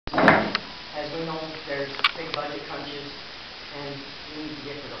there's big budget crunches, and we need to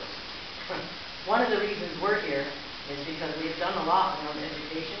get to those. One of the reasons we're here is because we've done a lot around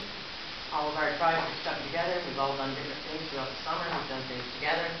education. All of our tribes have stuck together. We've all done different things throughout the summer. We've done things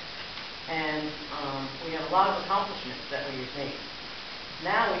together. And we have a lot of accomplishments that we've made.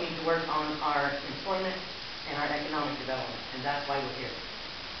 Now we need to work on our employment and our economic development, and that's why we're here.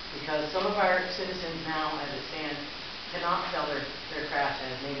 Because some of our citizens now, as it stands, cannot sell their crafts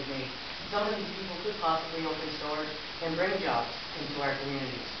as native made. Some of these people could possibly open stores and bring jobs into our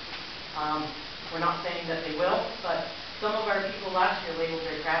communities. We're not saying that they will, but some of our people last year labeled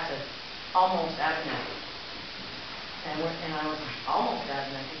their crafts as almost Abenaki. And I was like, almost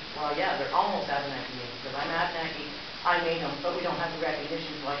Abenaki? Well, yeah, they're almost Abenaki made, because I'm Abenaki, I made them, but we don't have the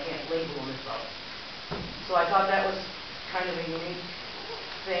recognition, so I can't label them as well. So I thought that was kind of a unique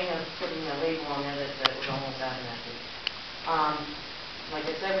thing of putting a label on there that was almost Abenaki. Like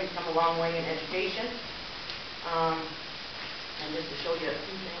I said, we've come a long way in education. And just to show you a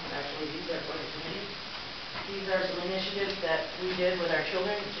few things, actually, these are quite a few. These are some initiatives that we did with our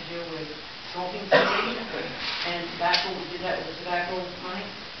children to do with smoking cessation and tobacco. We did that with the tobacco money.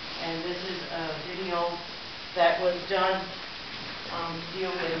 And this is a video that was done to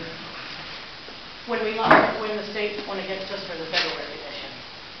deal with when the state went against us for the federal recognition.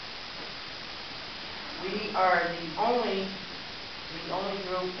 We are the only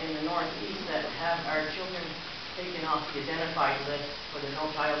group in the Northeast that have our children taken off the identified list for the No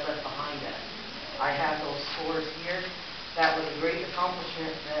Child Left Behind Act. I have those scores here. That was a great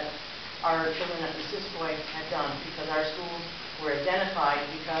accomplishment that our children at the Missisquoi had done, because our schools were identified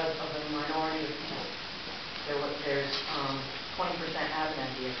because of the minority of people. There's 20%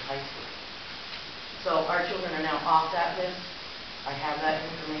 Abenaki at the high school. So our children are now off that list. I have that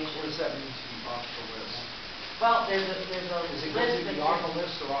information. What does that mean to be off the list? Well, there's a Is it list going to that be on the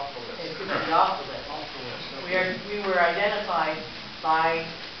list or off the list? It's going to be off the list. Off the list. Okay. We were identified by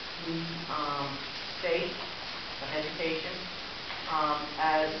the state of education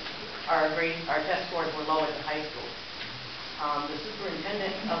as our test scores were low at the high school. The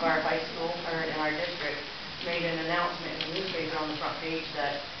superintendent of our high school, or in our district, made an announcement in the newspaper on the front page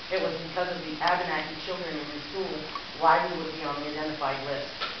that it was because of the Abenaki children in the school why we would be on the identified list.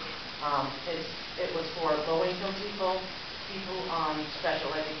 It was for low-income people, people on special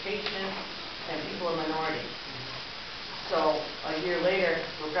education, and people of minorities. So a year later,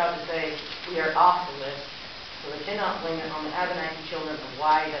 we're proud to say we are off the list, so they cannot blame it on the Abenaki children of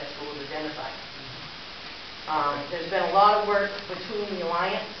why that school is identified. There's been a lot of work between the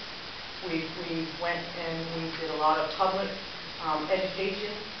Alliance. We went and we did a lot of public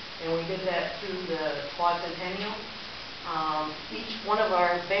education, and we did that through the Quadcentennial. Each one of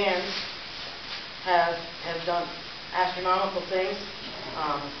our bands has done astronomical things.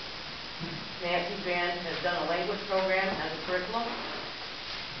 Nancy's band has done a language program as a curriculum.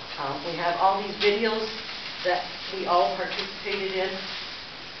 We have all these videos that we all participated in,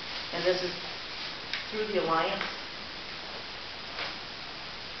 and this is through the Alliance.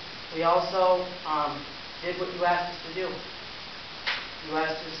 We also did what you asked us to do. You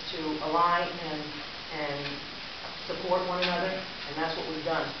asked us to align and support one another, and that's what we've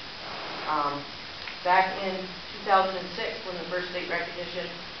done. Back in 2006, when the first state recognition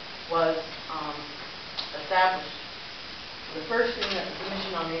was established, the first thing that the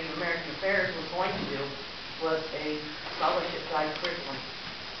Commission on Native American Affairs was going to do was a scholarship guide curriculum.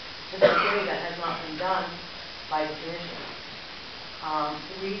 To this day, that has not been done by the Commission.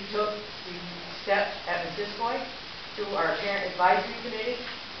 We took the steps at Missisquoi through our Parent Advisory Committee,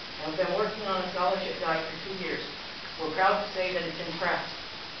 and we've been working on a scholarship guide for 2 years. We're proud to say that it's in press.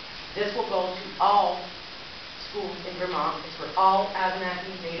 This will go to all schools in Vermont. It's for all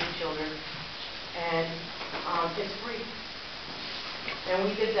Abenaki Native children, and it's free. And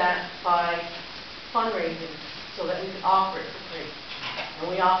we did that by fundraising so that we could offer it for free. And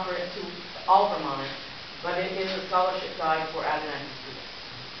we offer it to all Vermonters, but it is a scholarship guide for Abenaki students.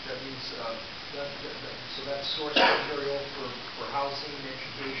 That means, so that's source material for housing,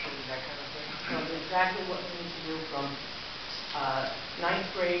 education, that kind of thing? That's exactly what we need to do from 9th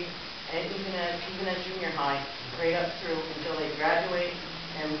grade, and even as junior high, right up through until they graduate,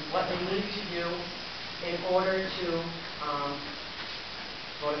 and what they need to do in order to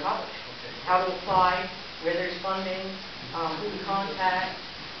go to college. Okay. How to apply, where there's funding, who to contact,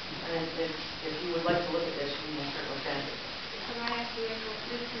 and if you would like to look at this, you can certainly send it. Can I ask you, April,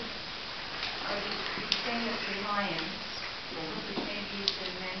 this is, you're saying it's the Alliance, which maybe you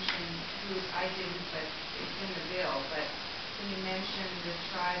can mention who, I didn't, but it's in the bill, but can you mention the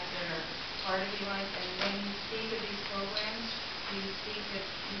tribes that are part of the Alliance? And when you speak of these programs, do you speak that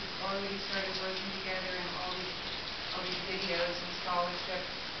you've already started working together and radios and scholarships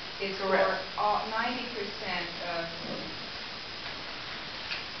is for Correct. all 90% of,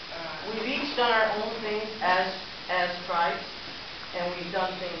 We've each done our own things as tribes, and we've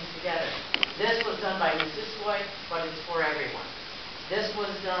done things together. This was done by Missisquoi, but it's for everyone. This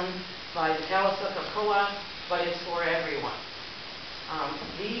was done by the Kawasuka Co-op, but it's for everyone.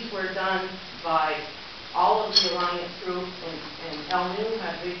 These were done by all of the Alliance group, and El New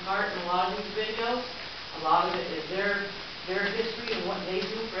had a big part in a lot of these videos. A lot of it is their history and what they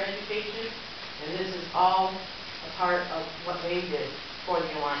do for education, and this is all a part of what they did for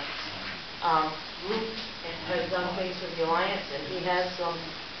the Alliance. Luke has done things for the Alliance, and he has some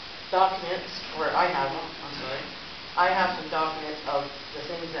documents, or I have them, I'm sorry. I have some documents of the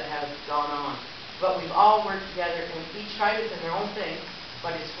things that have gone on. But we've all worked together, and each tribe is in their own thing,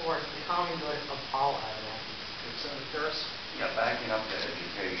 but it's for the common good of all Abenaki. Senator Ferris? Yeah, backing up to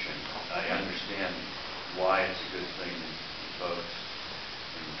education, I understand why it's a good thing that folks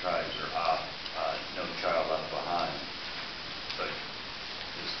in the tribes are up, no child left behind. But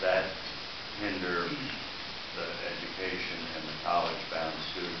does that hinder the education and the college-bound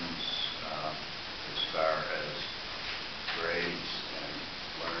students as far as grades and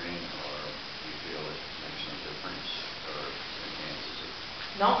learning, or do you feel it makes no difference or enhances it?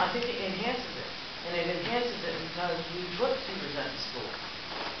 No, I think it enhances it. And it enhances it because we put tutors at the school.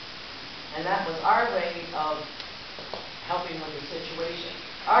 And that was our way of helping with the situation.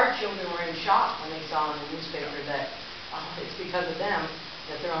 Our children were in shock when they saw in the newspaper that it's because of them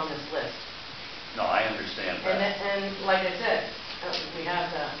that they're on this list. No, I understand that. And like I said, we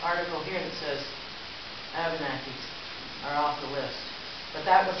have the article here that says Abenakis are off the list. But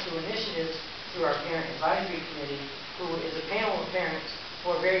that was through initiatives through our parent advisory committee, who is a panel of parents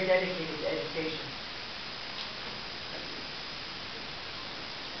who are very dedicated to education.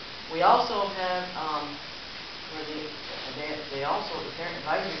 We also have, they also, the parent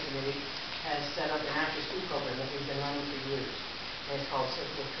advisory committee has set up an after-school program that we've been running for years. And it's called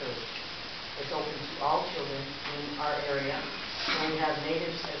Circle of Courage. It's open to all children in our area, and we have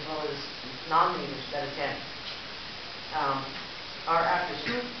natives as well as non-natives that attend. Our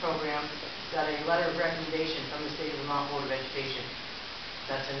after-school program got a letter of recommendation from the State of Vermont Board of Education.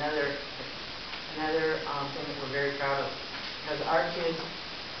 That's another thing that we're very proud of, because our kids,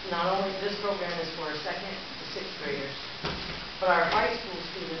 not only this program is for 2nd to 6th graders, but our high school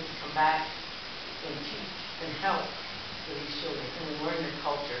students come back and teach and help with these children, and they learn their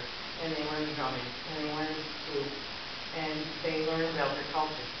culture, and they learn drumming, and they learn flute, and they learn about their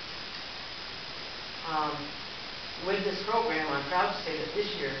culture. With this program, I'm proud to say that this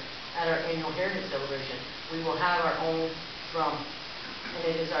year, at our annual Heritage Celebration, we will have our own drum, and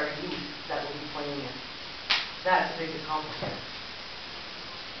it is our youth that will be playing it. That's a big accomplishment.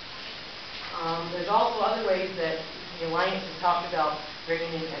 There's also other ways that the Alliance has talked about bringing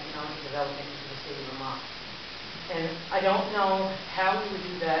in economic development into the state of Vermont. And I don't know how we would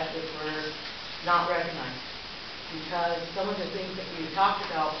do that if we're not recognized, because some of the things that we've talked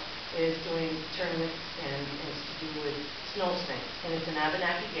about is doing tournaments, and it's to do with snow snakes. And it's an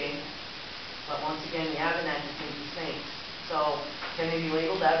Abenaki game, but once again, the Abenaki think the snakes. So can they be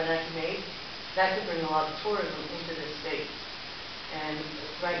labeled Abenaki made? That could bring a lot of tourism into this state. And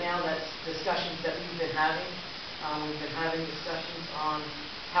right now, that's discussions that we've been having. We've been having discussions on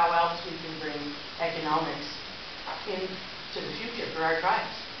how else we can bring economics into the future for our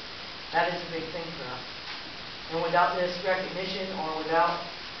tribes. That is a big thing for us. And without this recognition, or without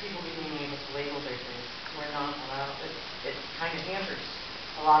people being able to label their things, we're not allowed. It kind of hampers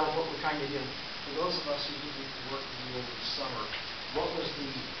a lot of what we're trying to do. For those of us who didn't work with you over the summer, what was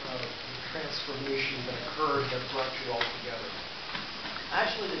the transformation that occurred that brought you all together?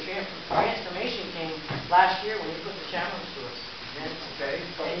 Actually, the transformation came last year when you put the challenge to us. Okay.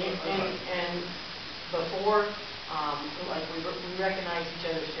 And before, like we recognize each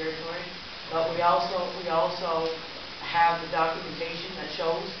other's territory, but we also have the documentation that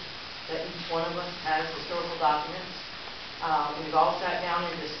shows that each one of us has historical documents. We've all sat down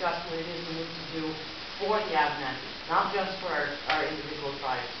and discussed what it is we need to do for the Abenaki, not just for our individual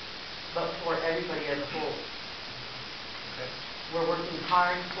tribes, but for everybody as a whole. Okay. We're working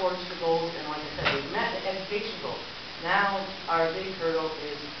hard towards the goals, and like I said, we've met the education goals. Now our big hurdle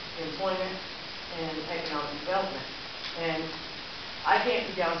is employment and economic development. And I can't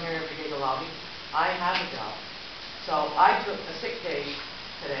be down here every day to lobby. I have a job. So I took a sick day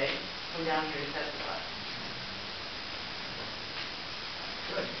today to come down here to testify.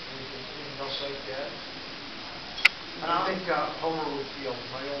 Good. Anything else like that? I think Homer would feel,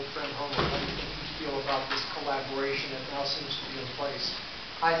 my old friend Homer, how do you think he'd feel about this collaboration that now seems to be in place?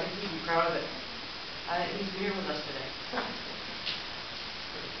 I think he'd be proud of it. He's here with us today.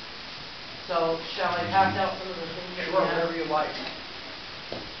 So shall I pass out some of the things that we Sure, have? whatever you like.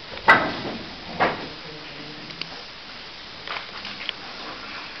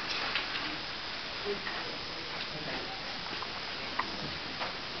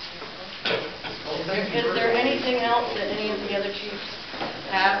 Is there anything else that any of the other chiefs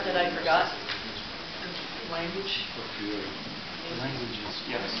have that I forgot? Language? Languages,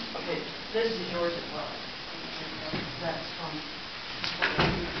 yes. Okay, this is yours as well. That's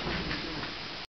from